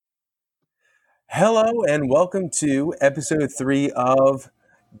Hello and welcome to episode 3 of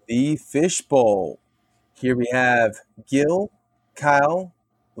the Fishbowl. Here we have Gil, Kyle,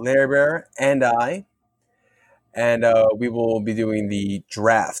 Larry Bear, and I, and we will be doing the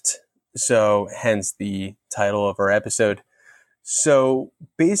draft. So, hence the title of our episode. So,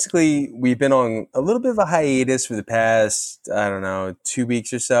 basically, we've been on a little bit of a hiatus for the past, 2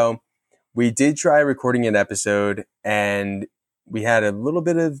 weeks or so. We did try recording an episode, and we had a little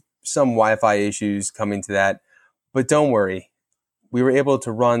bit of some Wi-Fi issues coming to that, but don't worry. We were able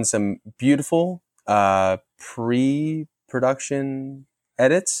to run some beautiful pre-production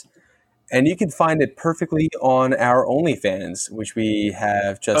edits, and you can find it perfectly on our OnlyFans, which we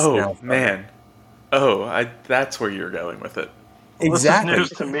have just now started. Man. That's where you're going with it. Exactly.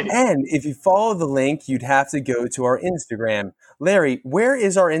 This is news to me. And if you follow the link, you'd have to go to our Instagram. Larry, where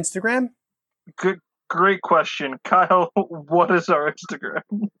is our Instagram? Great question. Kyle, what is our Instagram?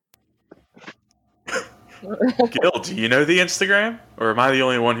 Gil, do you know the Instagram? Or am I the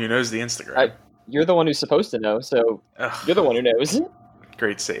only one who knows the Instagram? You're the one who's supposed to know, so you're the one who knows.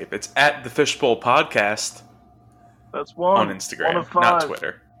 Great save. It's at the Fishbowl Podcast That's one on Instagram, one of not five.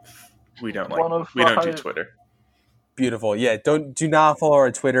 Twitter. We don't One of do five. Twitter. Beautiful. Yeah, do not follow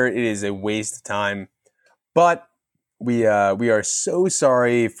our Twitter. It is a waste of time. But we are so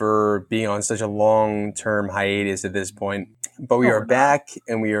sorry for being on such a long-term hiatus at this point. But we are back,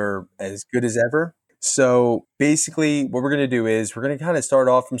 and we are as good as ever. So basically, what we're going to do is we're going to kind of start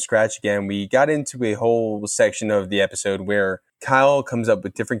off from scratch again. We got into a whole section of the episode where Kyle comes up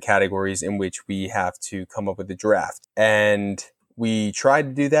with different categories in which we have to come up with a draft. And we tried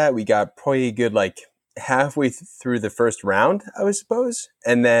to do that. We got probably a good halfway through the first round, I would suppose.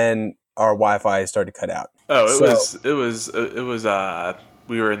 And then our Wi-Fi started to cut out. Oh, it was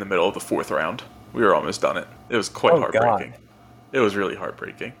we were in the middle of the fourth round. We were almost done it. It was quite heartbreaking. God. It was really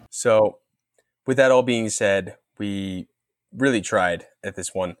heartbreaking. So with that all being said, we really tried at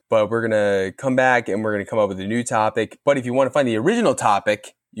this one, but we're going to come back and we're going to come up with a new topic. But if you want to find the original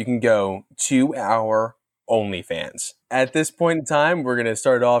topic, you can go to our OnlyFans. At this point in time, we're going to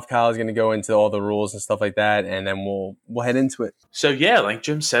start off. Kyle's going to go into all the rules and stuff like that, and then we'll head into it. So yeah, like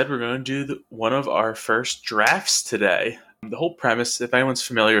Jim said, we're going to do one of our first drafts today. The whole premise, if anyone's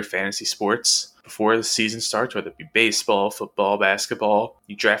familiar with fantasy sports, before the season starts, whether it be baseball, football, basketball,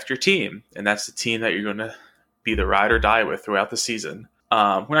 you draft your team, and that's the team that you're going to be the ride or die with throughout the season. We're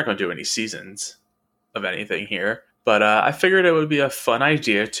not going to do any seasons of anything here, but I figured it would be a fun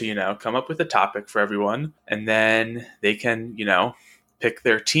idea to, come up with a topic for everyone, and then they can, pick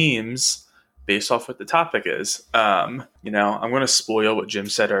their teams based off what the topic is. I'm going to spoil what Jim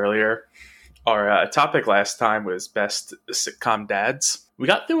said earlier. Our topic last time was best sitcom dads. We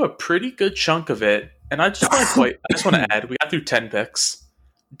got through a pretty good chunk of it, and I just want to add, we got through 10 picks.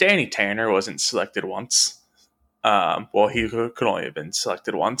 Danny Tanner wasn't selected once. He could only have been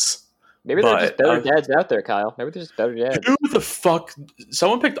selected once. Maybe there are just better dads out there, Kyle. Maybe there's just better dads. Who the fuck?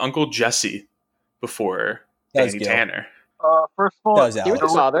 Someone picked Uncle Jesse before Danny Tanner. First of all, He was the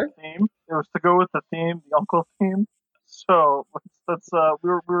father. It was to go with the theme, the uncle theme. So let's we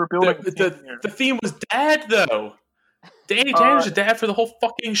were building the theme here. The theme was dad, though. Danny Tanner's a dad for the whole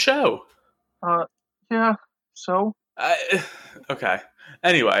fucking show. Yeah. So. Okay.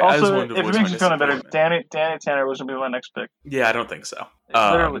 Anyway, also, I just wanted to if it makes you feel better, Danny Tanner was gonna be my next pick. Yeah, I don't think so.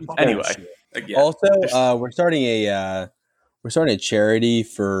 Anyway, yeah. Also, we're starting a charity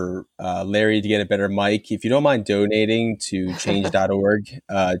for Larry to get a better mic. If you don't mind donating to change.org,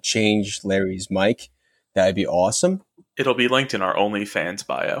 change Larry's mic, that'd be awesome. It'll be linked in our OnlyFans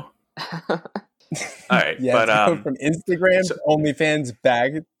bio. All right, yeah, but go from Instagram to OnlyFans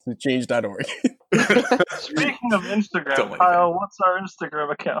back to change.org. Speaking of Instagram, Kyle, what's our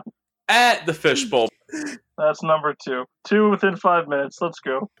Instagram account? At the Fishbowl. That's number 2. 2 within 5 minutes. Let's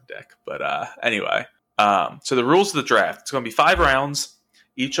go. But anyway, so the rules of the draft. It's going to be 5 rounds.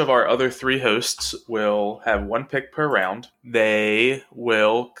 Each of our other 3 hosts will have 1 pick per round. They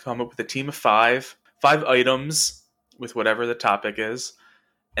will come up with a team of 5 items with whatever the topic is.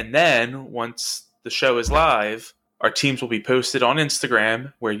 And then once the show is live, our teams will be posted on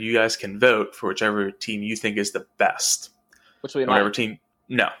Instagram where you guys can vote for whichever team you think is the best. Which will be whatever mine. team.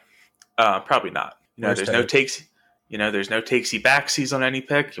 No, probably not. There's no takes. There's no takesy backsies on any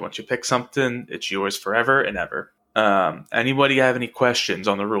pick. Once you pick something, it's yours forever and ever. Anybody have any questions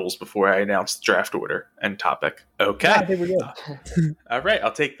on the rules before I announce the draft order and topic? Okay. Yeah, I think we're good. All right,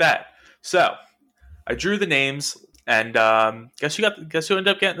 I'll take that. So I drew the names, and guess who ended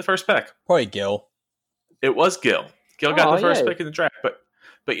up getting the first pick? Probably Gil. It was Gil. Gil got the first pick in the draft,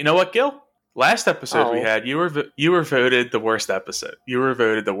 but you know what, Gil? Last episode we Oh. had, you were voted the worst episode. You were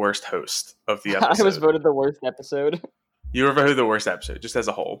voted the worst host of the episode. I was voted the worst episode. You were voted the worst episode, just as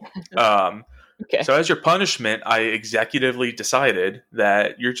a whole. Okay. So as your punishment, I executively decided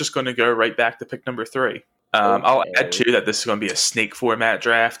that you're just going to go right back to pick number 3. I'll add too that this is going to be a snake format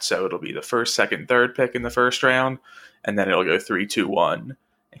draft, so it'll be the first, second, third pick in the first round, and then it'll go 3, 2, 1,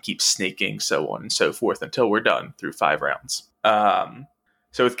 and keep snaking, so on and so forth until we're done through 5 rounds.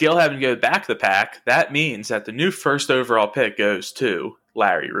 So with Gil having to go back to the pack, that means that the new first overall pick goes to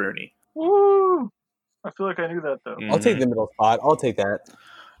Larry Rooney. Woo! I feel like I knew that though. I'll take the middle spot. I'll take that.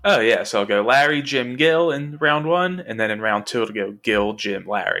 Oh, yeah. So I'll go Larry, Jim, Gil in round 1. And then in round 2, it'll go Gil, Jim,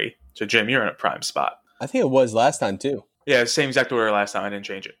 Larry. So, Jim, you're in a prime spot. I think it was last time, too. Yeah, same exact order last time. I didn't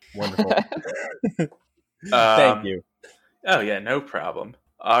change it. Wonderful. Thank you. Oh, yeah. No problem.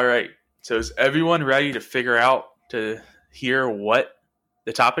 All right. So is everyone ready to figure out, to hear what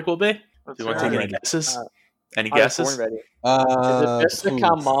the topic will be? Do you want to take any guesses? Any guesses? Ready. Is Uh, it best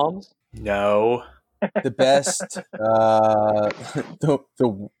sitcom moms? No. the best, the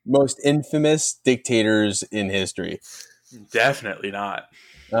most infamous dictators in history. Definitely not.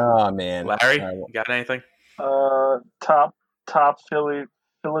 Oh, man. Larry, All right, you got anything? Top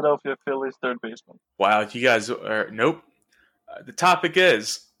Philadelphia Phillies third baseman. Wow, you guys are... Nope. The topic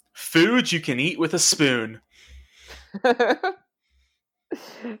is foods you can eat with a spoon.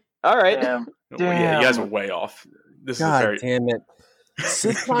 All right. Damn. Yeah, you guys are way off. This is God very... damn it.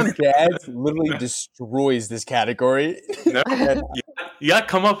 Sitcom Dads literally destroys this category. No, you got to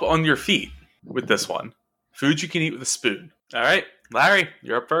come up on your feet with this one. Foods you can eat with a spoon. All right, Larry,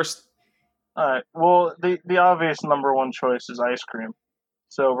 you're up first. All right. Well, the obvious number one choice is ice cream.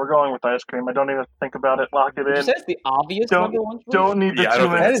 So we're going with ice cream. I don't even think about it. Lock it You in. said it's the obvious number one choice? Don't need the Yeah, I 2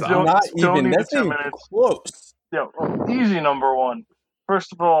 don't think That minutes. is it's not Don't even, need the that's 2 not even minutes. close. Yeah, easy number one.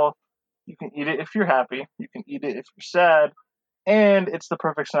 First of all, you can eat it if you're happy. You can eat it if you're sad. And it's the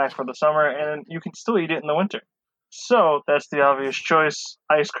perfect snack for the summer, and you can still eat it in the winter. So that's the obvious choice.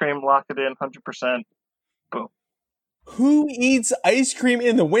 Ice cream, lock it in, 100%. Boom. Who eats ice cream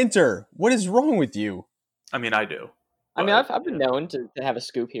in the winter? What is wrong with you? I mean, I do. I mean, I've been known to have a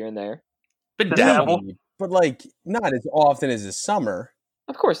scoop here and there. Been The down. dabble. But like not as often as the summer.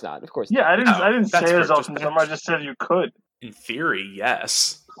 Of course not. Of course Yeah, I didn't that's say for as often just- as summer. I just said you could. In theory,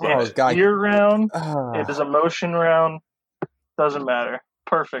 yes. Oh God. Year round, Ah, it is a motion round. Doesn't matter.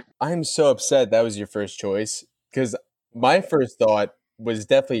 Perfect. I'm so upset that was your first choice because my first thought was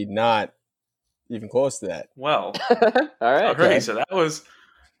definitely not even close to that. Well, not. All right. all right. So that was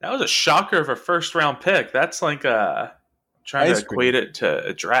a shocker of a first round pick. That's like trying Ice to cream. equate it to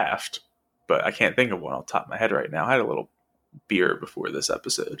a draft, but I can't think of one off the top of my head right now. I had a little beer before this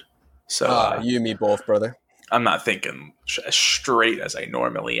episode, so You and me both, brother. I'm not thinking as straight as I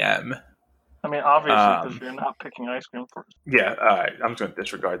normally am. I mean, obviously, because you're not picking ice cream first. Yeah, all right. I'm going to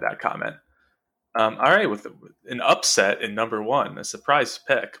disregard that comment. All right, with an upset in number 1, a surprise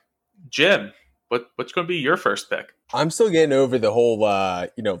pick, Jim. What's going to be your first pick? I'm still getting over the whole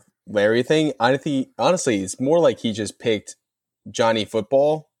Larry thing. Honestly, it's more like he just picked Johnny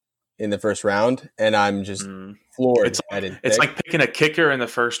Football in the first round, and I'm just floored. It's like picking a kicker in the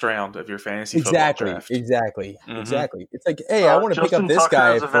first round of your fantasy football draft. Exactly. Mhm. Exactly. It's like, hey, I want to pick Justin up this Tucker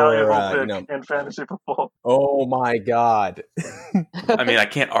guy is a for valuable pick in fantasy football. Oh my God! I mean, I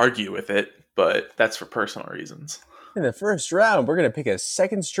can't argue with it, but that's for personal reasons. In the first round, we're gonna pick a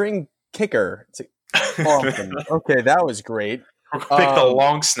second string kicker. It's like, awesome. Okay, that was great. We're going to pick the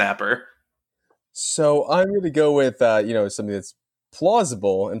long snapper. So I'm going to go with something that's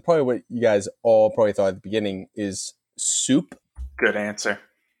plausible, and probably what you guys all probably thought at the beginning is soup. Good answer.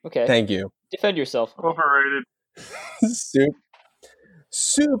 Okay. Thank you. Defend yourself. Overrated.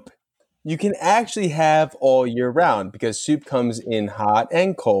 Soup you can actually have all year round because soup comes in hot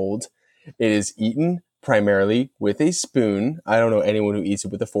and cold. It is eaten primarily with a spoon. I don't know anyone who eats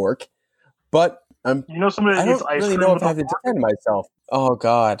it with a fork, but You know somebody I that eats don't ice really cream know with if I a have to fork? defend myself. Oh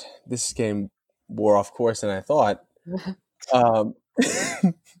God, this is getting more off course than I thought. I'm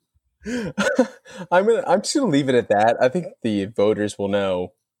just gonna leave it at that. I think the voters will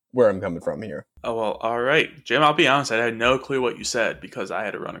know where I'm coming from here. Oh, well, all right. Jim, I'll be honest. I had no clue what you said because I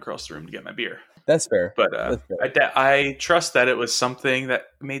had to run across the room to get my beer. That's fair. But That's fair. I trust that it was something that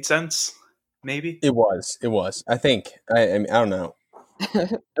made sense, maybe. It was. I think. I mean, I don't know.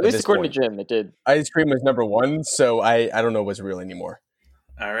 At least this according point. to Jim, it did. Ice cream was number one, so I don't know what's real anymore.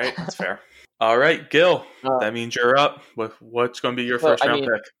 All right, that's fair. All right, Gil, Uh, that means you're up. What's going to be your Well, first I round mean,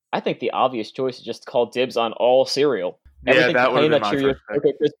 pick? I think the obvious choice is just to call dibs on all cereal. Yeah, Everything that from would have Honey been Nut my Cheerios, first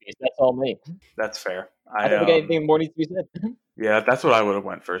pick. Cocoa Krispies. That's all me. That's fair. I don't think anything more needs to be said. Yeah, that's what I would have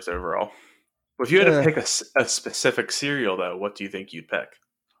went first overall. Well, if you had to pick a specific cereal, though, what do you think you'd pick?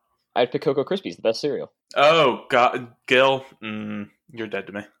 I'd pick Cocoa Krispies, the best cereal. Oh, God, Gil, you're dead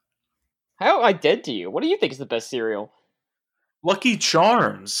to me. How am I dead to you? What do you think is the best cereal? Lucky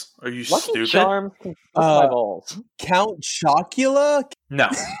Charms. Are you Lucky stupid? Charms can suck my balls. Count Chocula? No.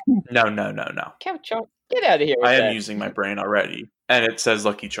 Count Charms, get out of here with I am that. using my brain already, and it says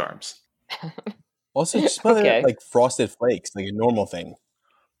Lucky Charms. Also, just spell Okay. it like Frosted Flakes, like a normal thing.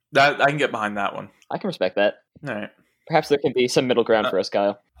 That I can get behind that one. I can respect that. All right. Perhaps there can be some middle ground for us,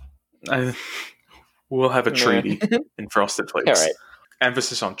 Kyle. We'll have a treaty in Frosted Flakes. All right.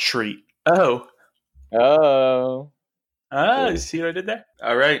 Emphasis on treat. Oh. You see what I did there?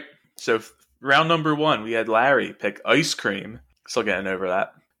 All right. So round number 1, we had Larry pick ice cream. Still getting over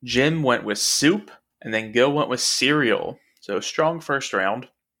that. Jim went with soup, and then Gil went with cereal. So strong first round.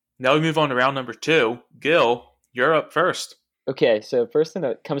 Now we move on to round number 2. Gil, you're up first. Okay, so first thing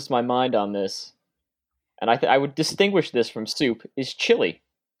that comes to my mind on this, and I would distinguish this from soup, is chili.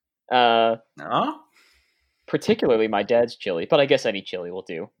 Particularly my dad's chili, but I guess any chili will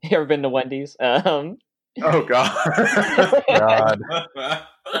do. You ever been to Wendy's? Oh, God. God.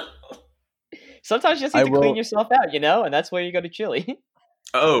 Sometimes you just need to clean yourself out, and that's where you go to chili.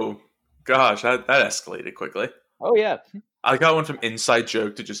 Oh, gosh, that escalated quickly. Oh, yeah. I got one from Inside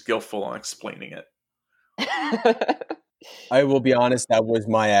Joke to just Gil full on explaining it. I will be honest, that was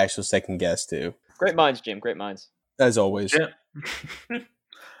my actual second guess, too. Great minds, Jim. Great minds. As always.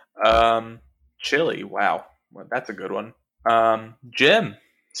 Chili. Wow. Well, that's a good one. Jim,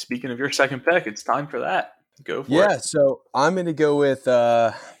 speaking of your second pick, it's time for that. Go for it. Yeah, so I'm gonna go with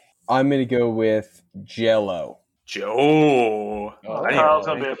Jell-O. Joe. Kyle's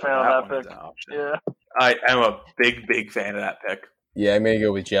gonna be a fan of that pick. Yeah. I am a big fan of that pick. Yeah, I'm gonna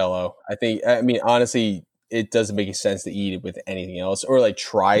go with Jell-O. I mean, honestly, it doesn't make any sense to eat it with anything else, or like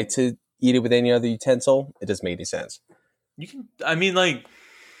try to eat it with any other utensil. It doesn't make any sense. You can. I mean, like.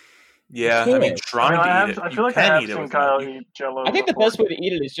 Yeah, I mean, trying to eat it. I feel like I have seen Kyle eat Jell-O. I think the best way to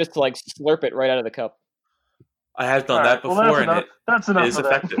eat it is just to like slurp it right out of the cup. I have done that before, and that's enough. It is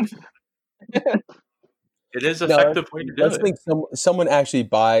effective. It is effective way to do it. Let's think someone actually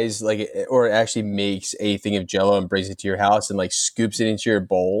buys or actually makes a thing of Jell-O and brings it to your house and like scoops it into your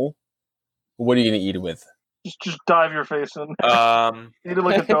bowl. What are you gonna eat it with? Just dive your face in. Eat it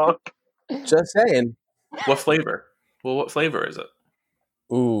like a dog. Just saying. What flavor? Well, what flavor is it?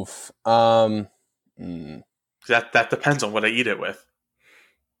 Oof. That depends on what I eat it with.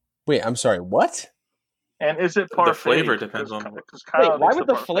 Wait, I'm sorry. What? And is it parfait? The flavor depends on. Kyle why would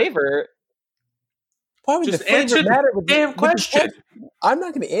the flavor? Why would Just the flavor answer matter the with damn question? I'm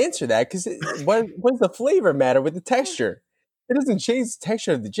not going to answer that because what does the flavor matter with the texture? It doesn't change the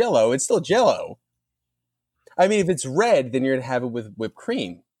texture of the Jell-O. It's still Jell-O. I mean, if it's red, then you're going to have it with whipped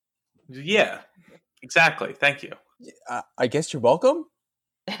cream. Yeah, exactly. Thank you. I guess you're welcome.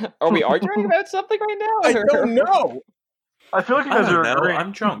 Are we arguing about something right now? I don't know. I feel like you guys are agreeing.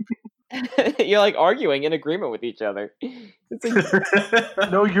 I'm drunk. You're like arguing in agreement with each other. It's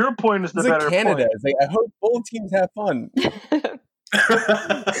like, no, your point is the better Canada. point. It's like, I hope both teams have fun.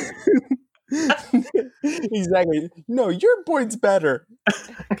 Exactly. No, your point's better.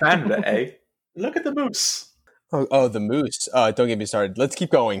 Canada, eh? Look at the moose. Oh, the moose. Don't get me started. Let's keep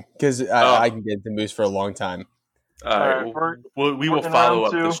going because I can get the moose for a long time. All right. We will follow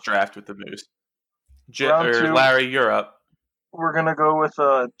up this draft with the moose. Larry, you're up. We're going to go with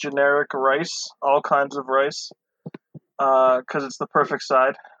generic rice, all kinds of rice, because it's the perfect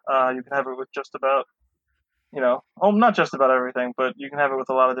side. You can have it with just about, not just about everything, but you can have it with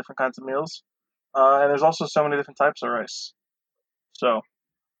a lot of different kinds of meals. And there's also so many different types of rice. So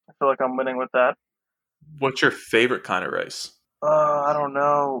I feel like I'm winning with that. What's your favorite kind of rice? I don't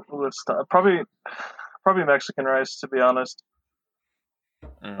know. Probably Mexican rice, to be honest.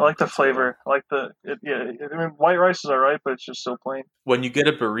 I like the flavor. I like white rice is alright, but it's just so plain. When you get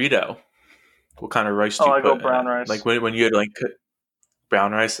a burrito, what kind of rice do you put I go in brown it? rice. Like when you had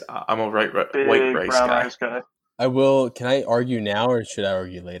brown rice, I'm a white rice brown guy. Rice guy. I will. Can I argue now or should I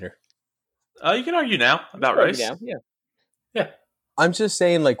argue later? You can argue now about rice. Yeah. I'm just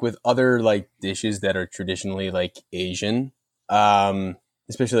saying, like with other like dishes that are traditionally like Asian,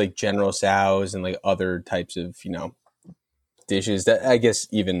 especially like General Tso's and like other types of dishes that I guess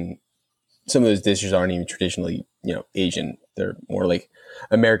even some of those dishes aren't even traditionally Asian. They're more like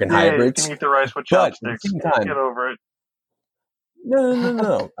American hybrids. You can eat the rice with chopsticks. Get over it.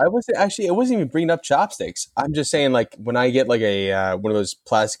 No. I wasn't even bringing up chopsticks. I'm just saying, like when I get like a one of those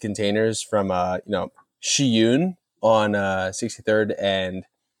plastic containers from Shiyun on 63rd and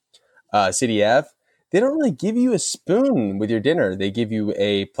City Ave, they don't really give you a spoon with your dinner. They give you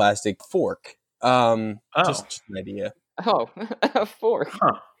a plastic fork Just an idea. Oh, a fork.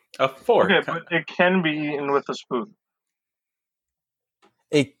 Huh. A fork. Okay, but it can be eaten with a spoon.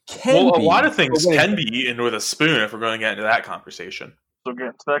 It can Well, be. a lot of things but when can be eaten with a spoon if we're going to get into that conversation. So get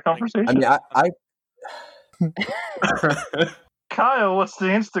into that conversation. I mean, Kyle, what's the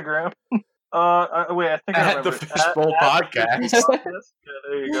Instagram? Wait, I think I At remember the it. Fishbowl Podcast. Yeah,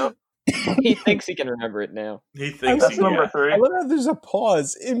 there you go. He thinks he can remember it now. He thinks That's he number yeah. 3. I love how there's a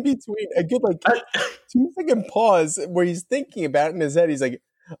pause in between, a good 2-second pause where he's thinking about it in his head. He's like,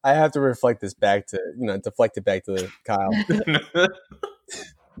 I have to reflect this back to, deflect it back to Kyle.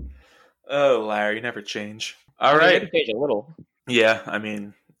 Oh, Larry, you never change. All I right. can change a little. Yeah, I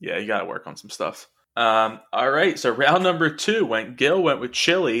mean, yeah, you got to work on some stuff. All right, so round number 2 Gil went with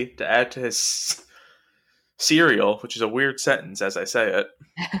chili to add to his cereal, which is a weird sentence as I say it.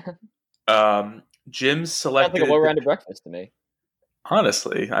 Jim selected... Sounds like a well-rounded breakfast to me.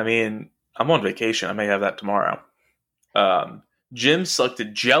 Honestly, I mean, I'm on vacation. I may have that tomorrow. Jim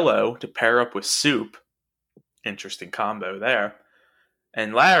selected Jell-O to pair up with soup. Interesting combo there.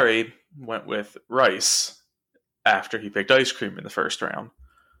 And Larry went with rice after he picked ice cream in the first round.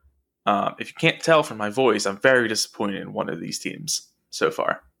 If you can't tell from my voice, I'm very disappointed in one of these teams so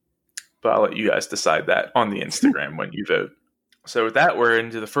far. But I'll let you guys decide that on the Instagram when you vote. So with that, we're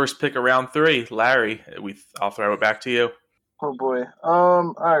into the first pick of round 3. Larry, I'll throw it back to you. Oh boy.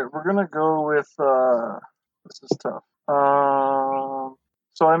 All right, we're gonna go with. This is tough.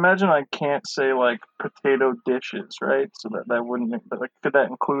 So I imagine I can't say like potato dishes, right? So that wouldn't. Like, could that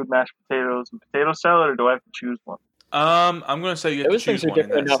include mashed potatoes and potato salad, or do I have to choose one? I'm going to say you have Those to choose things are one in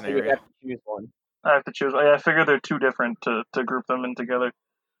different that enough that you scenario. have to choose one. I have to choose. I figure they're too different to group them in together.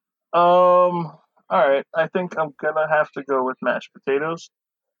 All right. I think I'm gonna have to go with mashed potatoes.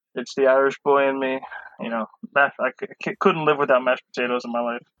 It's the Irish boy in me. I couldn't live without mashed potatoes in my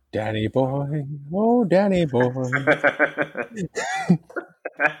life. Danny boy, oh Danny boy.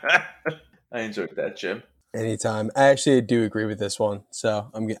 I enjoyed that, Jim. Anytime. I actually do agree with this one, so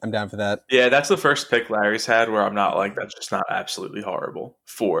I'm down for that. Yeah, that's the first pick Larry's had where I'm not like, that's just not absolutely horrible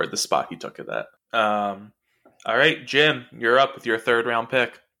for the spot he took at that. All right, Jim, you're up with your third round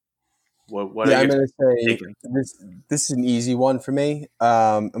pick. What are I'm you going to say taking? this is an easy one for me.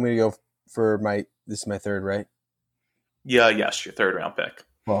 I'm going to go for this is my third, right? Yeah, yes, your third round pick.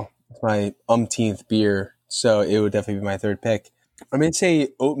 Well, it's my umpteenth beer, so it would definitely be my third pick. I'm going to say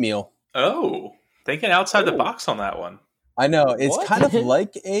oatmeal. Oh, thinking outside the box on that one. I know. It's What? kind of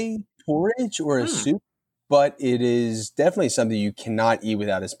like a porridge or a soup, but it is definitely something you cannot eat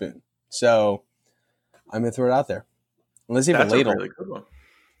without a spoon. So I'm going to throw it out there. Unless you have That's a ladle. really good one.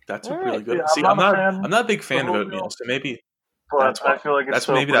 That's All a really right. good Yeah, one. See, I'm not a big fan of oatmeal. oatmeal, so maybe But that's why. I feel like it's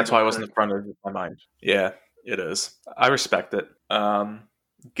still Maybe pretty that's why I good wasn't pick. in front of my mind. Yeah, it is. I respect it.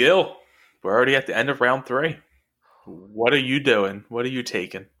 Gil, we're already at the end of round 3. What are you doing? What are you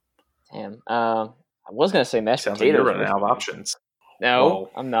taking? Damn. I was gonna say mashed Sounds like potatoes. you're running out of options. No,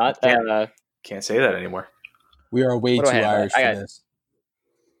 Well, I'm not. Can't say that anymore. We are way What do too I have? Irish I for got-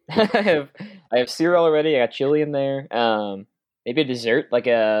 this. I have cereal already. I got chili in there. Maybe a dessert like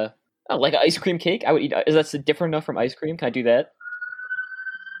an ice cream cake. I would eat. Is that different enough from ice cream? Can I do that?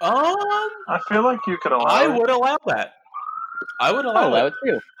 I feel like you could allow I it. would allow that. I would I'll allow allow it.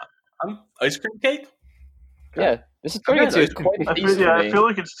 it too. Ice cream cake? Yeah, this is I've turning had into ice cream quite a I feast feel, for I me. feel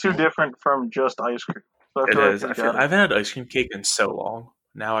like it's too different from just ice cream. So I It feel is. like I haven't had ice cream cake in so long.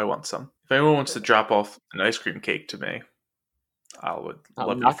 Now I want some. If anyone wants to drop off an ice cream cake to me, I would love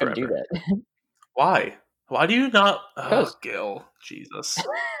I'm you not going to forever. do that. Why? Why do you not? Oh, Because- Gil. Jesus.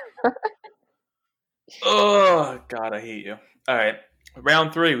 Oh, God, I hate you. All right.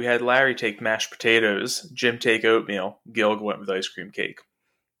 Round 3, we had Larry take mashed potatoes, Jim take oatmeal, Gil went with ice cream cake.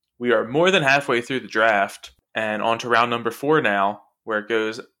 We are more than halfway through the draft, and on to round number 4 now, where it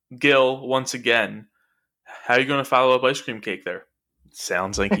goes Gil once again. How are you going to follow up ice cream cake there?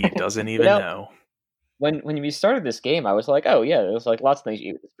 Sounds like he doesn't even know. When we started this game, I was like, oh yeah, there's like lots of things you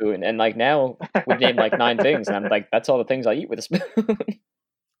eat with a spoon, and like now we've named like 9 things, and I'm like, that's all the things I eat with a spoon.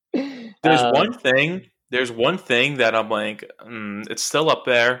 There's one thing that I'm like, it's still up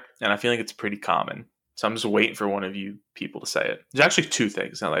there, and I feel like it's pretty common. So I'm just waiting for one of you people to say it. There's actually 2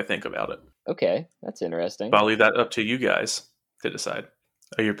 things now that I think about it. Okay, that's interesting. But I'll leave that up to you guys to decide.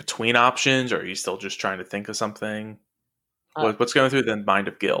 Are you between options, or are you still just trying to think of something? What's going through the mind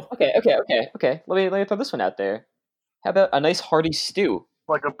of Gil? Okay. Let me throw this one out there. How about a nice hearty stew?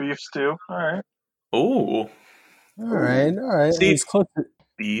 like a beef stew. All right. Ooh, All right. See- It's close to,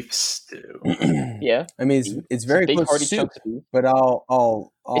 beef stew. Yeah, I mean, it's very big close hearty to soup, chunks of beef. but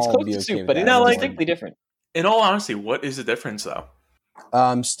I'll It's close be to okay soup, with but that. it's Now, like- distinctly different. In all honesty, what is the difference though?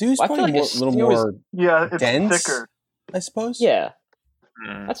 Stew's Well, I feel probably like a little stew is- more Yeah, it's dense, thicker. I suppose. Yeah,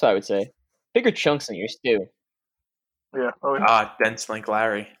 Mm. that's what I would say. Bigger chunks in your stew. Yeah. Oh, yeah. Dense like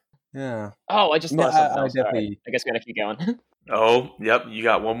Larry. Yeah. Oh, I just No, thought of something I else. All right. definitely. I guess we're gonna keep going. Oh, yep. You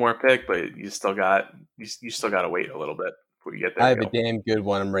got one more pick, but you still got to wait a little bit before you get there. I have a Gil. damn good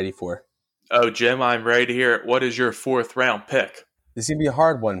one. I'm ready for. Oh, Jim, I'm ready to hear it. What is your 4th round pick? This is gonna be a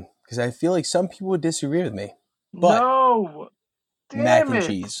hard one because I feel like some people would disagree with me. But No. Damn mac it. and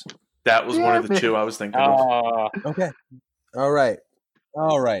cheese. That was one of the Damn two it. I was thinking of. Okay. All right.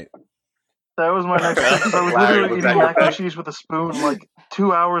 That was my next pick. I was Larry, literally was that eating your mac and pick? cheese with a spoon like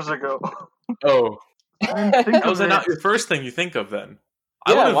 2 hours ago. Oh, I didn't think that was of not it. your first thing you think of then.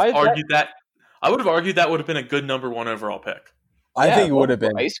 Yeah, I would why have is that- argued that. I would have argued that would have been a good number 1 overall pick. I think it would have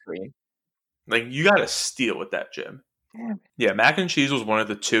been. ice cream. Like, you got to steal with that, Jim. Damn it. Yeah, mac and cheese was one of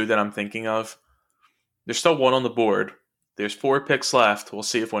the 2 that I'm thinking of. There's still 1 on the board. There's 4 picks left. We'll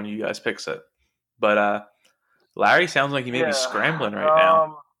see if one of you guys picks it. But Larry sounds like he may be scrambling right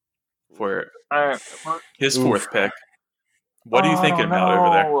now for All right. his 4th pick. What are you thinking about over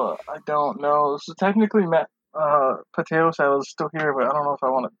there? I don't know. So technically, potato salad is still here, but I don't know if I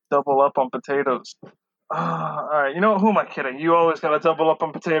want to double up on potatoes. All right. You know what? Who am I kidding? You always got to double up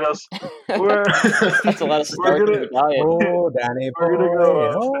on potatoes. We're That's a lot of starch in gonna- the diet. Oh, Danny We're boy. gonna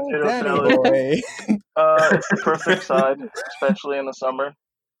go, Oh, potato Danny salad. boy. It's the perfect side, especially in the summer.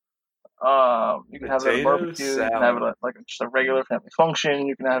 You can have it at a Potato barbecue. You can have it salad. at like just a regular family function.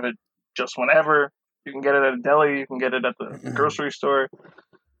 You can have it just whenever. You can get it at a deli. You can get it at the grocery store.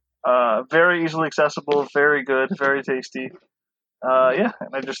 Very easily accessible. Very good. Very tasty. Yeah,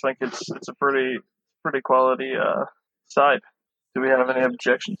 and I just think it's a pretty quality side. Do we have any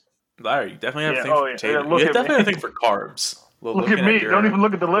objections? Larry, you definitely have Yeah, a thing oh, for yeah, potato. yeah, look You at definitely me. have a thing for carbs. Well, Look at looking me. your Don't even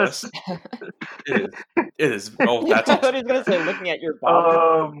look at the list. It is. Oh, that's I thought awesome. he was gonna say looking at your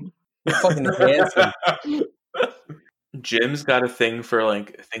body. You're fucking handsome. Jim's got a thing for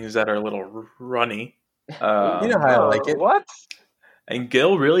like things that are a little runny. You know how I like it. What? And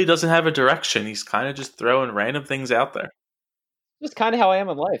Gil really doesn't have a direction. He's kind of just throwing random things out there. Just kind of how I am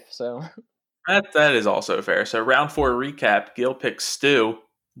in life. So That is also fair. So round 4 recap: Gil picked stew.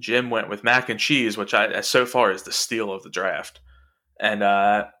 Jim went with mac and cheese, which so far is the steal of the draft. And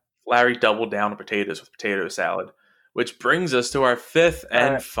Larry doubled down on potatoes with potato salad, which brings us to our 5th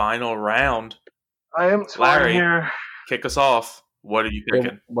and right. final round. I am Larry. here. Kick us off. What are you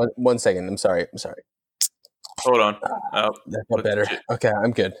picking? One second. I'm sorry. Hold on. That What felt better. did Okay,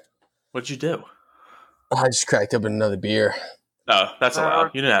 I'm good. What'd you do? I just cracked open another beer. Oh, that's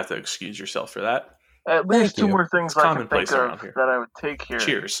allowed. You didn't have to excuse yourself for that. At least Thank 2 you. more things It's I can commonplace think around of here. that I would take here.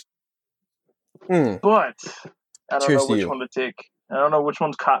 Cheers. But I don't Cheers know to which you. one to take. I don't know which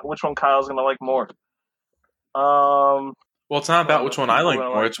one Kyle's gonna like more. Um, Well, it's not about which one I like People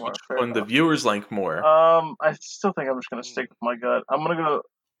more. like It's more. which Fair one the enough. viewers like more. I still think I'm just gonna stick with my gut. I'm gonna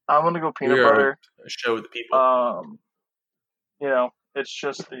go peanut We are butter. a show with the people. It's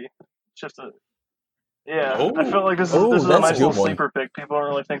just a. Yeah, Oh. I felt like this is Oh, a that's a nice good little one. sleeper pick. People don't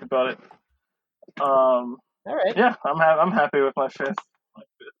really think about it. all right. Yeah, I'm happy with my 5th.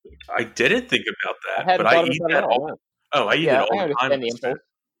 I didn't think about I that, hadn't but thought I of eat that that at all. all. no. Oh, I eat Yeah, it all I the time understand with the a spoon. impulse.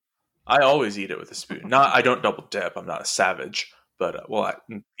 I always eat it with a spoon. I don't double dip. I'm not a savage, but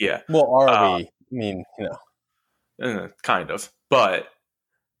yeah, Well, are we? I mean, kind of. But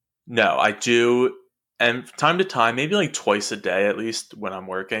no, I do. And from time to time, maybe like twice a day at least, when I'm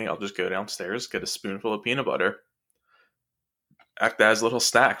working, I'll just go downstairs, get a spoonful of peanut butter, act as a little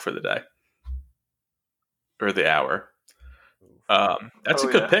snack for the day or the hour. That's Oh,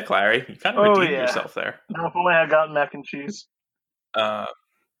 a good yeah. pick, Larry. You kind of Oh, redeemed yeah. yourself there. Now, if only I got mac and cheese. Oh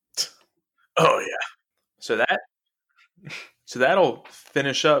yeah. So that'll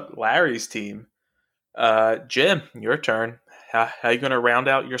finish up Larry's team. Jim, your turn. How you gonna round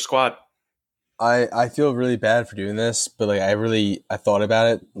out your squad? I feel really bad for doing this, but like I thought about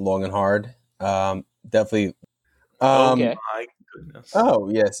it long and hard. Definitely. Okay. My goodness. Oh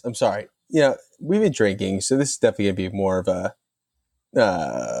yes, I'm sorry. We've been drinking, so this is definitely gonna be more of a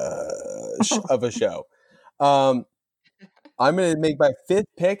of a show. I'm gonna make my 5th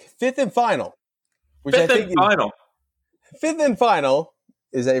pick, 5th and final, which Fifth I think and final. 5th and final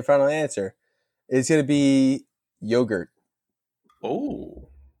is a final answer. It's gonna be yogurt. Oh,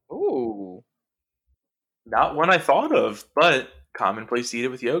 Ooh. not one I thought of, but commonplace to eat it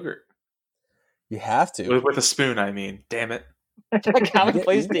with yogurt. You have to. With a spoon, I mean. Damn it. A common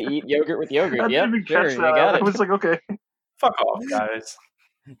place to eat yogurt with I yogurt. didn't Yep, even sure, catch you that. got I it. was like, okay. Fuck off, guys.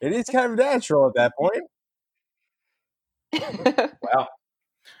 It is kind of natural at that point. Wow.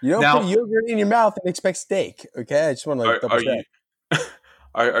 You don't Now- put yogurt in your mouth and expect steak. Okay, I just want to double check.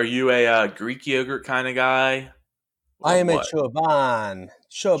 Are you a Greek yogurt kind of guy? I Or am a what? Chobani.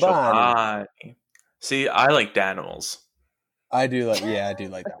 Chobani. See, I like Danimals. I do like that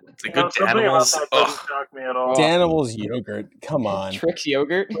one. The You know, good something about Danimals. that doesn't Ugh. shock me at all. Oh. Danimal's yogurt. Come on. Trix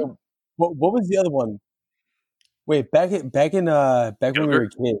yogurt. What was the other one? Wait, back when we were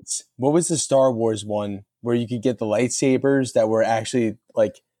Yogurt? kids, what was the Star Wars one where you could get the lightsabers that were actually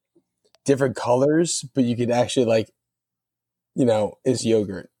like different colors, but you could actually like, it's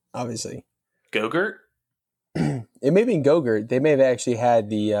yogurt, obviously. Gogurt? It may be in Go-Gurt. They may have actually had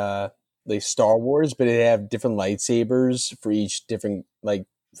the like Star Wars, but it have different lightsabers for each different like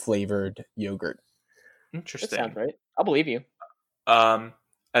flavored yogurt. That Interesting. sounds right. I'll believe you.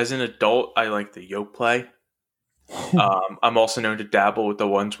 As an adult, I like the Yoplait. I'm also known to dabble with the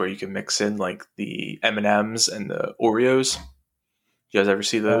ones where you can mix in like the M&Ms and the Oreos. You guys ever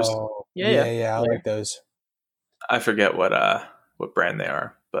see those? Oh, Yeah. I like those. I forget what brand they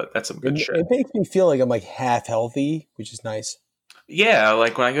are, but that's some good shit. It makes me feel like I'm like half healthy, which is nice. Yeah,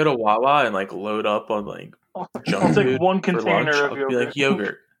 like when I go to Wawa and like load up on like junk I'll take food one for lunch, container of I'll be like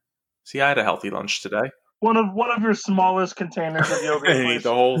yogurt. See, I had a healthy lunch today. One of your smallest containers of yogurt. I Please. ate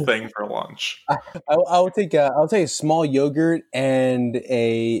the whole thing for lunch. I'll take a small yogurt and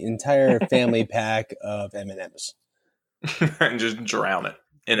a entire family pack of M&Ms. And just drown it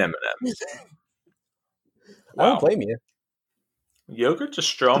in M&Ms. I don't blame you. Yogurt's a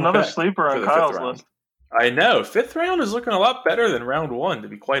strong Another bet sleeper for on the Kyle's fifth round. list. I know. Fifth round is looking a lot better than round one, to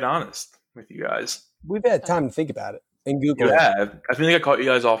be quite honest with you guys. We've had time to think about it and Google You it. have. I feel like I caught you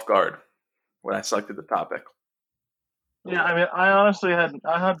guys off guard when I selected the topic. Yeah, I mean, I honestly had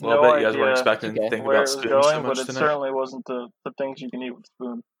A no little bit. You guys idea weren't expecting to Okay. think where about it was spoons going, so but much it tonight. certainly wasn't the things you can eat with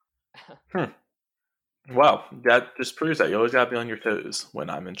a spoon. Well, that just proves that you always got to be on your toes when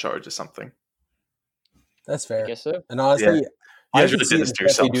I'm in charge of something. That's I fair. guess so. And honestly, You I guys could really see did this to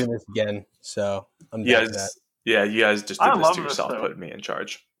us definitely yourself. doing this again. So I'm You down for that. guys, yeah, you guys just I did this love to this, yourself, though. putting me in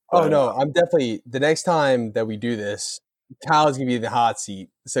charge. Oh But, no, I'm definitely the next time that we do this, Kyle's gonna be in the hot seat,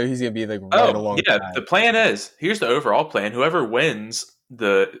 so he's gonna be like right along. yeah. The plan is here's the overall plan. Whoever wins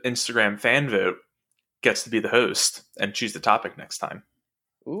the Instagram fan vote gets to be the host and choose the topic next time.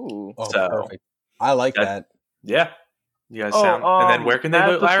 Ooh. Oh, So, perfect. I like that. Yeah, you guys sound. And then where can they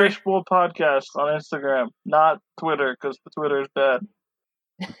vote, the Larry? Fishbowl Podcast on Instagram, not Twitter, because the Twitter is bad.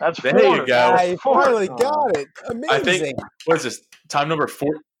 That's There four. you go. I Four. finally got it. Amazing. I think what is this time number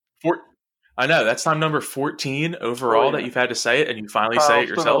four? I know that's time number 14 overall Oh, yeah. that you've had to say it, and you finally Kyle, say it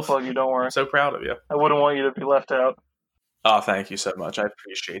still gonna yourself. plug you, don't worry. I'm so proud of you. I wouldn't want you to be left out. Oh, thank you so much. I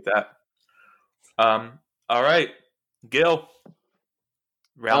appreciate that. All right, Gil.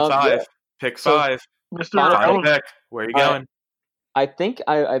 Round 5, yeah. pick So- 5. Mr. Final Rose. pick. Where are you going? I think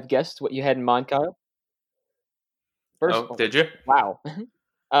I've guessed what you had in mind, Kyle. First, Did you? wow.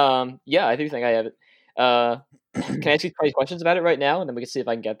 Yeah, I do think I have it. Can I ask you 20 questions about it right now, and then we can see if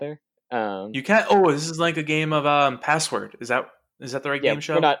I can get there? You can't. Oh, this is like a game of password. Is that the right yeah, game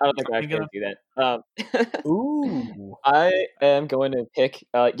show? we're not. I don't think we're I'm actually going to do that. Ooh. I am going to pick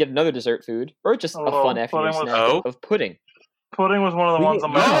yet another dessert food, or just a Oh, fun afternoon pudding was- snack of pudding. Pudding was one of the ones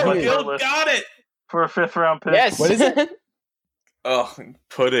on my Oh, Yeah. dessert Gil list got it. for a 5th round pick. Yes. What is it? Oh,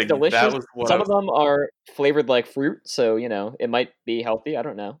 pudding. Delicious. That was what Some I of them are flavored like fruit, so it might be healthy. I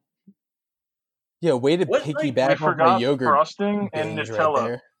don't know. Yeah, way to What, piggyback We off my forgot yogurt frosting and binge Nutella. right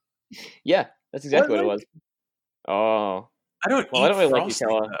there. Yeah, that's exactly What, what it was. Oh, I don't Well, I eat don't really like frosting,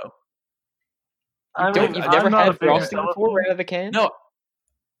 Nutella. though. I don't mean, you've I'm never not a had big frosting Nutella before fan. right out of the can? No,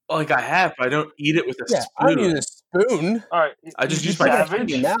 like I have, but I don't eat it with a Yeah, I spoon. don't use a spoon. All right, I just you use my savage.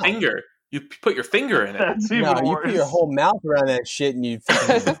 Your mouth. finger. You put your finger in it. That's even No, you worse. put your whole mouth around that shit and you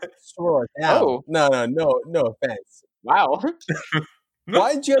fucking swirl it down. Oh. No offense. Wow.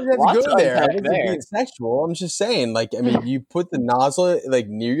 Why did you have to Lots go to there? I unpack wasn't there. being sexual. I'm just saying, you put the nozzle like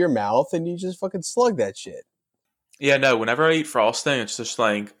near your mouth and you just fucking slug that shit. Yeah, no. Whenever I eat frosting, it's just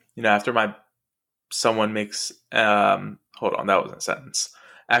like after someone makes. Hold on, that wasn't a sentence.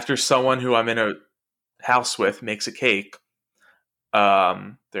 After someone who I'm in a house with makes a cake,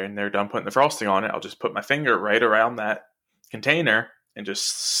 they're done putting the frosting on it. I'll just put my finger right around that container and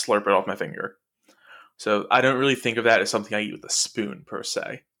just slurp it off my finger. So I don't really think of that as something I eat with a spoon per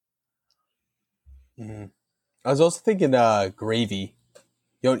se. Mm-hmm. I was also thinking gravy.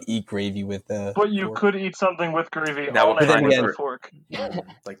 You don't eat gravy with But you fork. could eat something with gravy Now, on what it kind with of- a fork.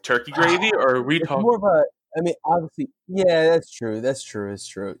 Like turkey gravy, or are we It's talking? more of a. I mean, obviously, yeah, that's true. It's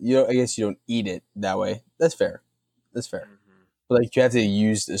true. I guess you don't eat it that way. That's fair. But you have to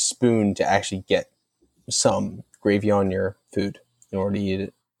use a spoon to actually get some gravy on your food in order to eat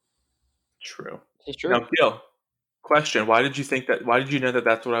it. True. It's true. Now, Gil, Question: why did you think that? Why did you know that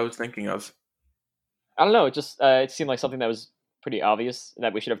that's what I was thinking of? I don't know. It just it seemed like something that was pretty obvious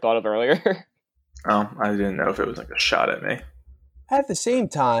that we should have thought of earlier. Oh, I didn't know if it was like a shot at me. At the same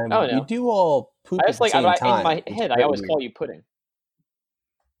time, Oh, we no. do all poop I at just the like same in time. my which is head, I very always weird. call you pudding.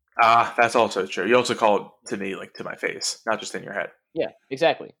 Ah, that's also true. You also call it to me, like to my face, not just in your head. Yeah,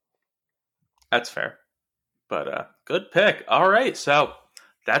 exactly. That's fair. But good pick. All right, so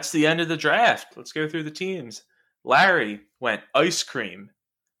that's the end of the draft. Let's go through the teams. Larry went ice cream,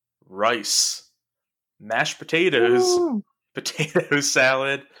 rice, mashed potatoes, Woo! potato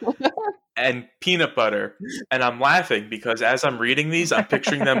salad, and peanut butter. And I'm laughing because as I'm reading these, I'm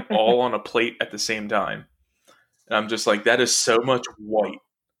picturing them all on a plate at the same time. And I'm just like, that is so much white.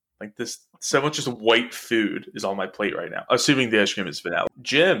 Like this, so much just white food is on my plate right now. Assuming the ice cream is vanilla.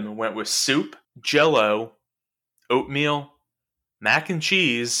 Jim went with soup, Jello, oatmeal, mac and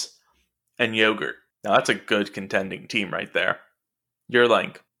cheese, and yogurt. Now that's a good contending team right there. You're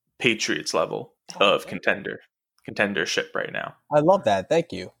like Patriots level of contendership right now. I love that.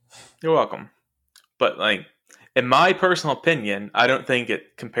 Thank you. You're welcome. But like, in my personal opinion, I don't think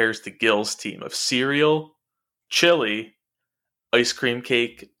it compares to Gil's team of cereal, chili, ice cream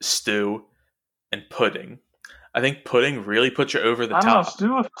cake, stew, and pudding. I think pudding really puts you over the I don't know. top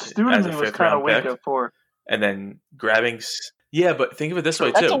Stew to as me a was fifth kind of round weak pick. at 4. And then grabbing. Yeah, but think of it this way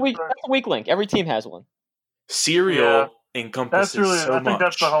That's too. that's a weak link. Every team has one. Cereal That's encompasses really. so I think much.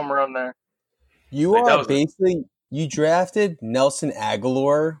 that's the home run there. You Like, that are was basically you drafted Nelson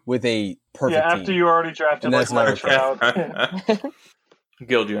Aguilar with a perfect Yeah, after team. you already drafted And like that's not Mike okay. Trout.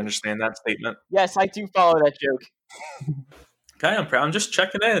 Gil, do you understand that statement? Yes, I do follow that joke. Okay, I'm proud. I'm just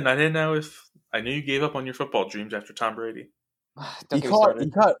checking in. I didn't know if I knew you gave up on your football dreams after Tom Brady. Don't get me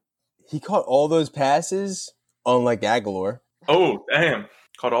started. He caught all those passes, unlike Aguilar. Oh, damn.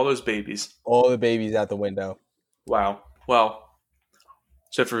 Caught all those babies. All the babies out the window. Wow. Well,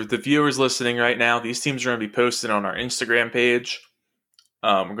 so for the viewers listening right now, these teams are going to be posted on our Instagram page.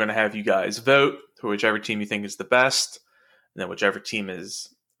 We're going to have you guys vote for whichever team you think is the best. And then whichever team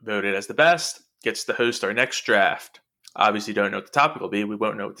is voted as the best gets to host our next draft. Obviously, don't know what the topic will be. We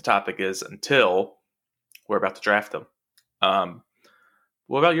won't know what the topic is until we're about to draft them.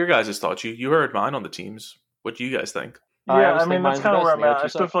 What about your guys' thoughts? You heard mine on the teams. What do you guys think? Yeah, always I think mean that's mine's the kind of best. where I'm Neil, at. what you I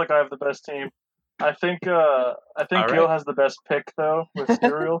still say? feel like I have the best team. I think All Gil right. has the best pick though with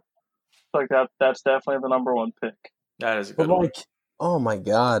cereal. Like that's definitely the number one pick. That is a But good one. like, oh my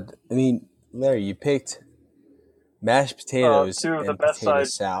god! I mean, Larry, you picked mashed potatoes Two of the and best potato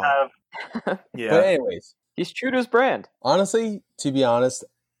sides salad. have. Yeah. But anyways, He's true to his brand. honestly, to be honest,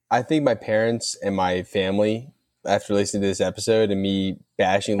 I think my parents and my family, after listening to this episode and me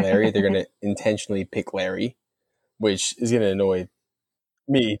bashing Larry, they're going to intentionally pick Larry, which is going to annoy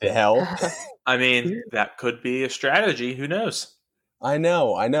me to hell. I mean, that could be a strategy. Who knows? I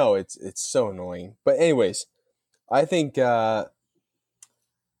know. It's so annoying. But anyways, I think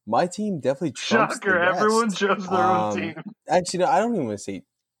my team definitely trumps Shocker! the rest. Everyone chose their own team. Actually, no, I don't even want to say.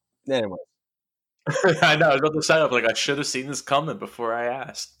 Anyway, I know. I was about to set up like I should have seen this coming before I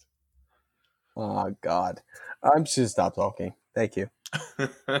asked. oh god, I'm just gonna stop talking. Thank you.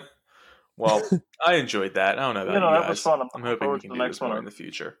 Well, I enjoyed that. I don't know about You know, you that guys. was fun. I'm I'm hoping we forward to can the do next this more one. in the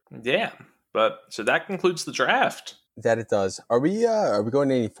future. Yeah. But so that concludes the draft. That it does. Are we going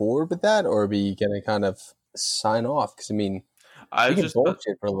any forward with that, or are we gonna kind of sign off? Because I mean, we can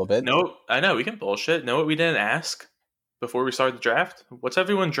bullshit for a little bit. No, I know we can bullshit. Know what we didn't ask before we started the draft? What's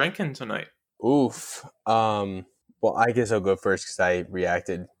everyone drinking tonight? Oof. Well, I guess I'll go first because I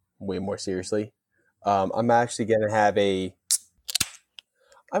reacted way more seriously. I'm actually gonna have a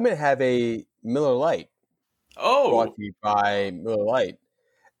Miller Lite brought Oh, to you by Miller Lite,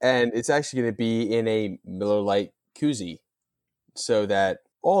 and it's actually gonna be in a Miller Lite koozie, so that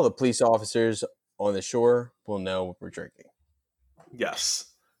all the police officers on the shore will know what we're drinking. yes,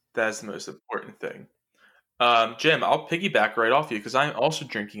 that's the most important thing. Jim, I'll piggyback right off you because I'm also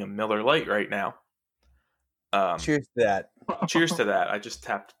drinking a Miller Lite right now. Cheers to that. Cheers to that. I just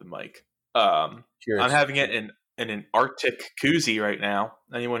tapped the mic. Cheers. I'm having it in an Arctic koozie right now.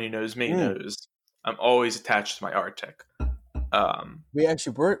 Anyone who knows me knows I'm always attached to my Arctic.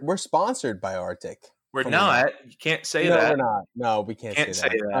 We're sponsored by Arctic. We're not. You can't say No, that. we're not. No, we can't say say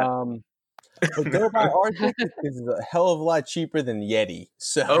that. that. But go by Arctic because it's a hell of a lot cheaper than Yeti.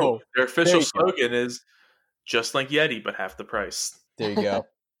 So Their there official you go. slogan is just like Yeti, but half the price. There you go.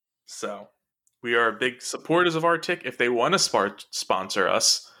 So we are big supporters of Arctic. If they want to sponsor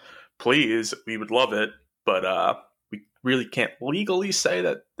us, please, we would love it. But we really can't legally say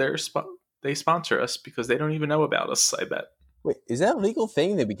that they sponsor us because they don't even know about us, I bet. Wait, is that a legal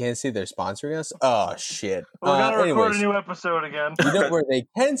thing that we can't say they're sponsoring us? Oh, shit. We're going to record a Anyways, new episode again. you know where they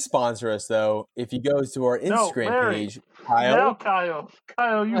can sponsor us, though? If you go to our Instagram Larry. page, Kyle. Now,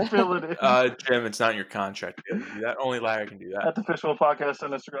 Kyle, you fill it in. Jim, it's not in your contract. That only Larry can do that. At the Fishbowl Podcast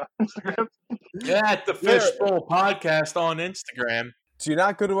on Instagram. Yeah, at the Fishbowl Podcast on Instagram. Do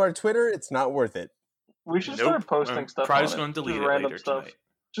not go to our Twitter. It's not worth it. We should start posting stuff. Probably on going to delete just it random later stuff. tonight.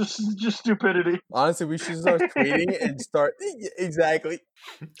 Just stupidity. Honestly, we should start tweeting and start exactly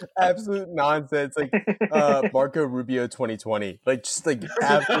absolute nonsense, like Marco Rubio 2020, like just like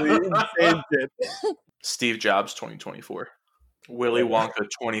absolutely insane shit. Steve Jobs 2024, Willy Wonka I can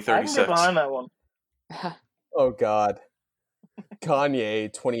 2036. get behind that one. Oh God,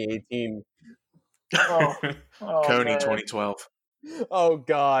 Kanye 2018. Oh, Coney man. 2012. Oh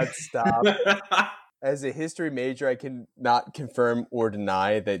God, stop. As a history major, I can not confirm or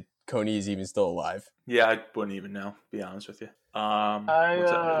deny that Coney is even still alive. Yeah, I wouldn't even know. Be honest with you. What's I,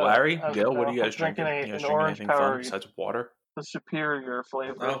 up? Larry, I- Gil, what are you I'm guys drinking? drinking You guys an drinking orange anything fun Powerade. besides water? The superior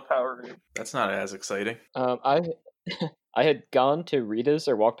flavor Oh. of Powerade. That's not as exciting. I had gone to Rita's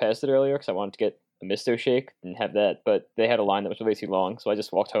or walked past it earlier because I wanted to get a Misto shake and have that, but they had a line that was way too long, so I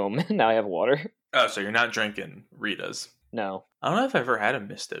just walked home and now I have water. Oh, so you're not drinking Rita's? No. I don't know if I've ever had a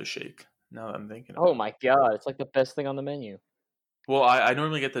Misto shake. No, I'm thinking. Oh my god, it's like the best thing on the menu. Well, I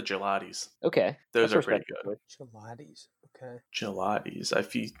normally get the gelatis. Okay. Those that's are pretty good. respectable. Gelatis. Okay.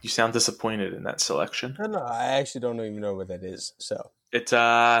 Gelatis. You sound disappointed in that selection. No, I actually don't even know what that is. So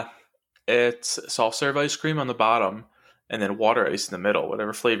It's soft serve ice cream on the bottom, and then water ice in the middle,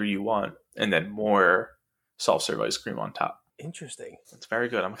 whatever flavor you want, and then more soft serve ice cream on top. interesting. It's very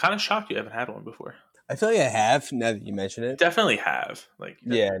good. I'm kind of shocked you haven't had one before. I feel like I have now that you mention it. Definitely have. Like,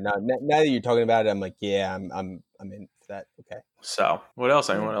 Yeah. Now that you're talking about it, I'm like, yeah, I'm in for that. Okay. So, what else?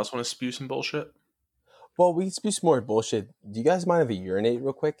 Anyone else want to spew some bullshit? Well, we can speak some more bullshit. Do you guys mind if I urinate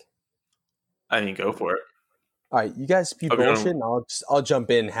real quick? I think go for it. All right, you guys spew Okay. bullshit, and I'll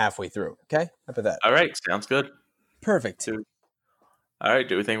jump in halfway through. Okay, how about that? All right, sounds good. Perfect. All right,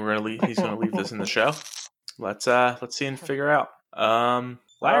 do we think we're gonna leave? He's gonna leave this in the show. Let's see and figure out.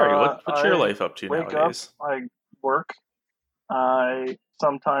 Larry, what's your life up to Wake nowadays? up, I work. I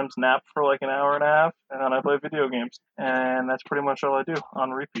sometimes nap for like an hour and a half, and then I play video games. And that's pretty much all I do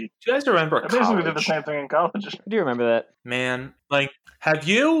on repeat. Do you guys remember I basically college? did the same thing in college. I do remember that. Man, like, have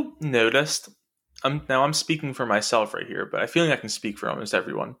you noticed? I'm speaking for myself right here, but I feel like I can speak for almost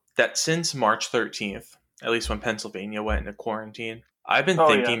everyone. That since March 13th, at least when Pennsylvania went into quarantine, I've been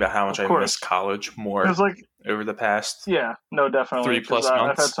thinking about how much of I course. missed college more It's like, over the past. yeah, no, definitely. 3+ 'cause I've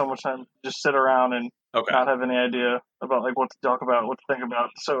months? had so much time to just sit around and Okay, not have any idea about like what to talk about, what to think about.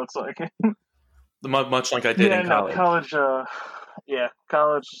 So it's like, much like I did in college. college.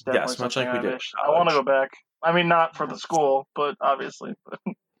 College is definitely Yes, much something like we I did in wish. I want to college. go back. I mean, not for the school, but obviously.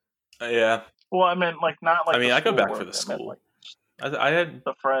 Yeah, Well, I meant like not like. I mean, the I go back schoolwork. for the I meant, school. like, I had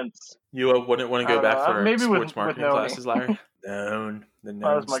the friends. you wouldn't want to I go don't back know, for maybe with sports marketing Noni. classes, Larry. No, the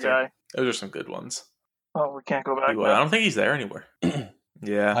That was my Nones, guy. those are some good ones. Oh, we can't go back. I now. don't think he's there anymore.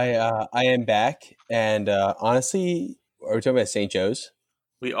 Yeah, I am back, and honestly, are we talking about St. Joe's?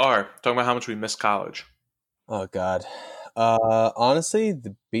 we are talking about how much we miss college. Oh God. Honestly,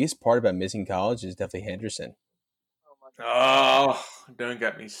 the biggest part about missing college is definitely Henderson. Oh my God. Oh, don't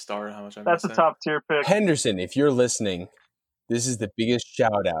get me started. How much I That's miss a him. top tier pick. Henderson, if you're listening, this is the biggest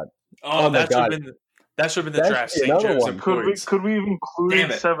shout out. Oh, my that should God. have been that should have been the That draft. should be St. another Joe's one. and Could we Boyd's. could we have Damn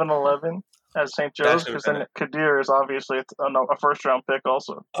included it. 7-Eleven as St. That Joe's? should have Because then Kadir is obviously a first round pick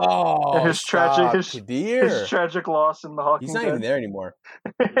also. Oh, And his stop, tragic- Kadir. His tragic loss in the Hawking He's not even there anymore.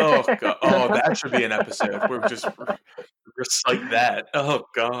 Oh God! Oh, that should be an episode where we just recite that. Oh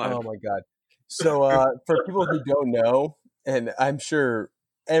God! Oh my God. So for people who don't know, and I'm sure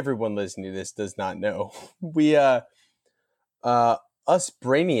everyone listening to this does not know, we us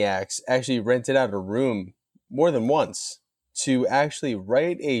brainiacs actually rented out a room more than once to actually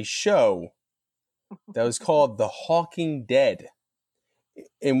write a show that was called The Hawking Dead,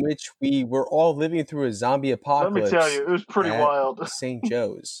 in which we were all living through a zombie Let apocalypse. me tell you, it was pretty at wild. St.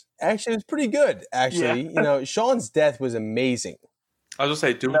 Joe's. Actually, it was pretty good. Actually, you know, Sean's death was amazing. I was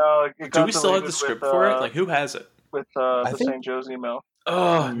gonna say, No, it do got we still have the deleted script with, for it? Like, who has it? with I the think- St. Joe's email.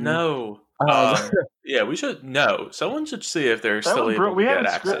 Oh no! Yeah, we should. No, someone should see if they're That still was able to we get haven't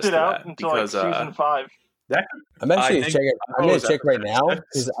access scripted to out that until like because season 5. I'm actually I gonna think- check it. I'm oh, gonna is that check right the now six?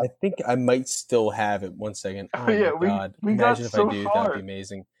 because I think I might still have it. One second. Oh Yeah, my God! we got Imagine if so I do. far. That'd be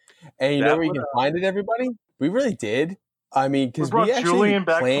amazing. And you That know where you would, can find it, everybody? We really did. I mean, because brought we actually Julian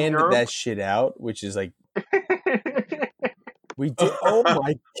back from planned Europe. that shit out, which is like we did. Oh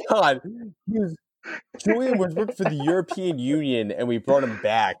my God! Julian was working for the European Union, and we brought him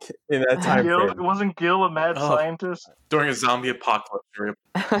back in that time frame. Wasn't Gil a mad scientist? During a zombie apocalypse.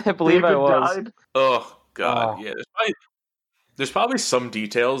 I believe I David was. died. Oh, God. Oh. Yeah, there's probably some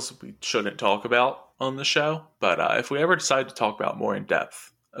details we shouldn't talk about on the show, but if we ever decide to talk about more in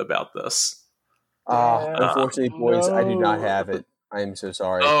depth about this. Unfortunately, boys, I do not no. have it. I am so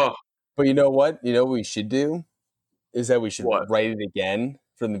sorry. Oh, But you know what? You know what we should do? Is that we should What? write it again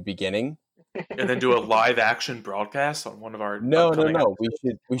from the beginning. and then do a live action broadcast on one of our No. upcoming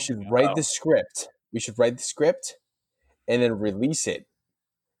We should write the script. We should write the script and then release it.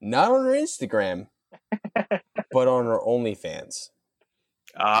 Not on our Instagram, but on our OnlyFans.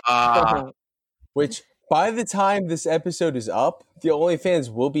 Which, by the time this episode is up, the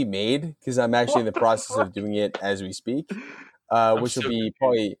OnlyFans will be made because I'm actually in the process of doing it as we speak. Which will be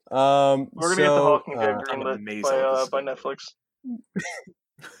probably. We're gonna get the Hawking Dead I'm greenlit amazed by Netflix.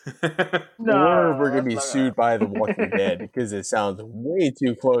 Or we're gonna that's be not sued by The Walking Dead because it sounds way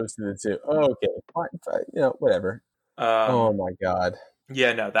too close to the two. Oh, okay, fine, whatever. Oh my god.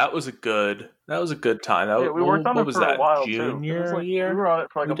 Yeah, no, that was a good time. We worked on what it was for that? a while Junior too. year? We were on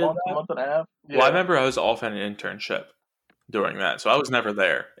it for We like did a month and a half. Yeah. Well, I remember I was off on an internship during that, so I was never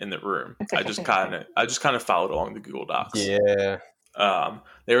there in the room. I just kind of followed along the Google Docs. Yeah.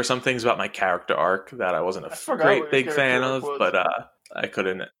 There were some things about my character arc that I wasn't a great big fan of, but I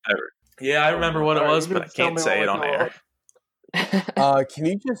couldn't ever. Yeah, I remember what it was, but I can't say it on air. Can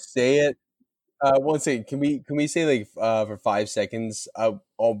you just say it? One second. Can we say like for 5 seconds? We'll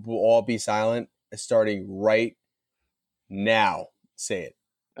all be silent, starting right now. Say it.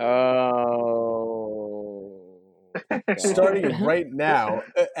 Oh. Starting right now.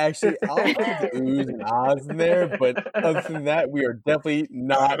 Actually, I'll put the oohs and ahs in there, but other than that, we are definitely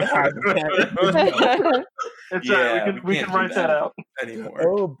not having that. It's we can write that out anymore.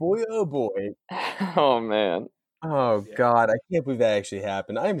 Oh boy! Oh boy! Oh man! Oh god! I can't believe that actually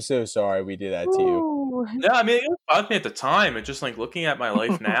happened. I'm so sorry we did that to you. No, I mean it bothered me at the time. It's just like looking at my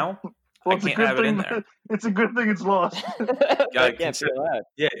life now. Well, I can't have it in there. It's a good thing it's lost. I can't feel that.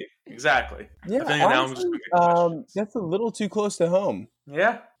 Yeah, exactly. Yeah, I think honestly, now I'm just that's a little too close to home.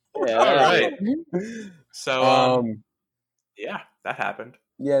 Yeah. Yeah. All right. So, yeah, that happened.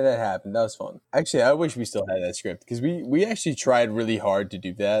 Yeah, that happened. That was fun. Actually, I wish we still had that script because we actually tried really hard to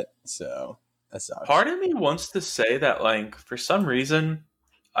do that. So that sucks. Part of me wants to say that, like, for some reason,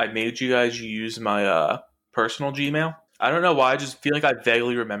 I made you guys use my personal Gmail. I don't know why. I just feel like I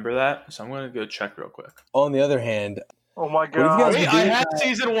vaguely remember that. So I'm going to go check real quick. On the other hand, oh my What do you god! guys Wait, do? I have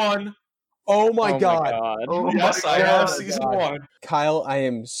season 1. oh my Oh god, Oh Yes, my I have God. season 1. Kyle, I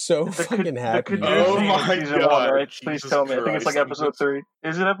am so fucking happy. Oh my season God, 1, right? Please Jesus tell me. I think it's like Christ. episode 3.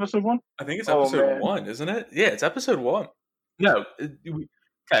 Is it episode 1? I think it's Oh, episode man. 1, isn't it? Yeah, it's episode 1. No.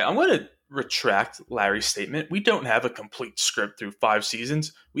 Okay, I'm going to retract Larry's statement. We don't have a complete script through 5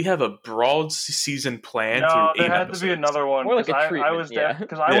 seasons. We have a broad season plan No, through 8 there had episodes. to be another one. More like a I treatment, was yeah.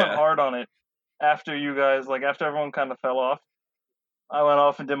 because I went hard on it after you guys, like after everyone kind of fell off. I went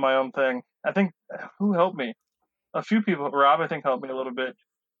off and did my own thing. I think who helped me? A few people. Rob, I think, helped me a little bit.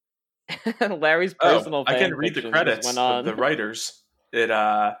 Larry's personal. I can fan read the fiction credits just went of the on. writers.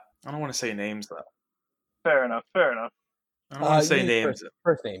 I don't want to say names, though. Fair enough. I don't want to say names.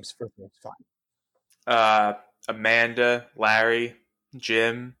 First names, fine. Amanda, Larry,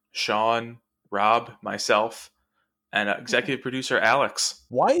 Jim, Sean, Rob, myself, and executive producer Alex.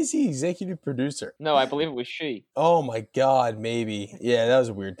 Why is he executive producer? No, I believe it was she. Oh my god, maybe. Yeah, that was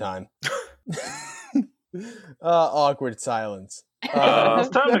a weird time. Awkward silence. It's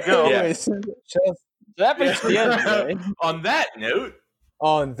time to go. Anyways, just That brings the end today. On that note,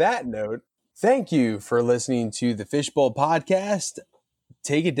 on that note, thank you for listening to the Fishbowl Podcast.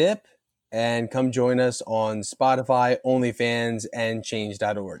 Take a dip and come join us on Spotify, OnlyFans, and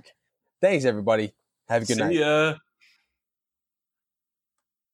change.org. Thanks, everybody. Have a good night. see ya.